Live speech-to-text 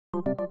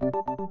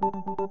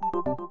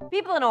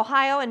People in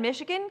Ohio and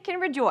Michigan can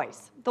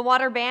rejoice. The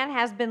water ban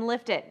has been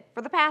lifted.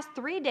 For the past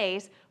 3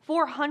 days,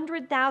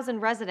 400,000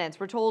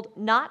 residents were told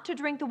not to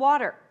drink the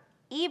water,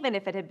 even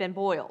if it had been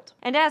boiled.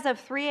 And as of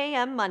 3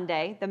 a.m.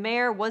 Monday, the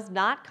mayor was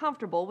not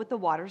comfortable with the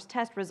water's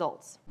test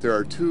results. There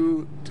are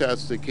 2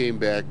 tests that came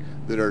back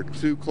that are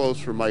too close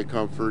for my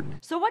comfort.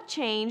 So what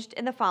changed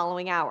in the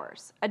following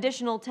hours?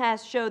 Additional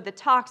tests showed the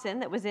toxin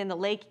that was in the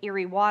Lake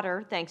Erie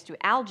water, thanks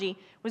to algae,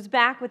 was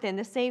back within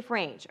the safe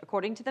range,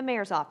 according to the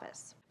mayor's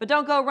office. But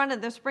don't go running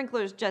the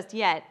sprinklers just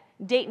yet.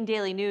 Dayton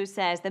Daily News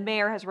says the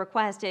mayor has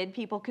requested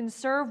people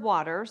conserve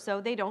water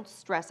so they don't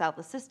stress out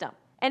the system.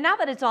 And now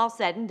that it's all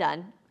said and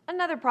done,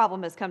 another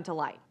problem has come to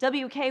light.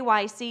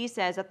 WKYC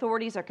says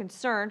authorities are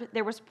concerned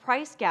there was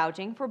price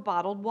gouging for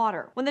bottled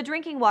water. When the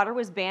drinking water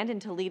was banned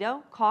in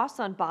Toledo, costs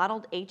on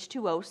bottled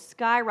H2O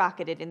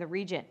skyrocketed in the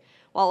region.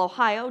 While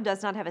Ohio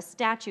does not have a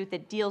statute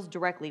that deals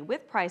directly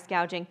with price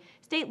gouging,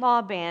 state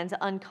law bans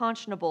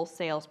unconscionable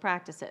sales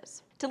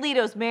practices.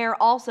 Toledo's mayor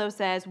also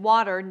says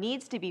water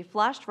needs to be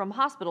flushed from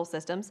hospital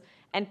systems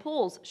and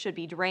pools should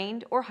be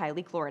drained or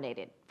highly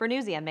chlorinated. For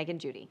Newsy, I'm Megan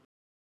Judy.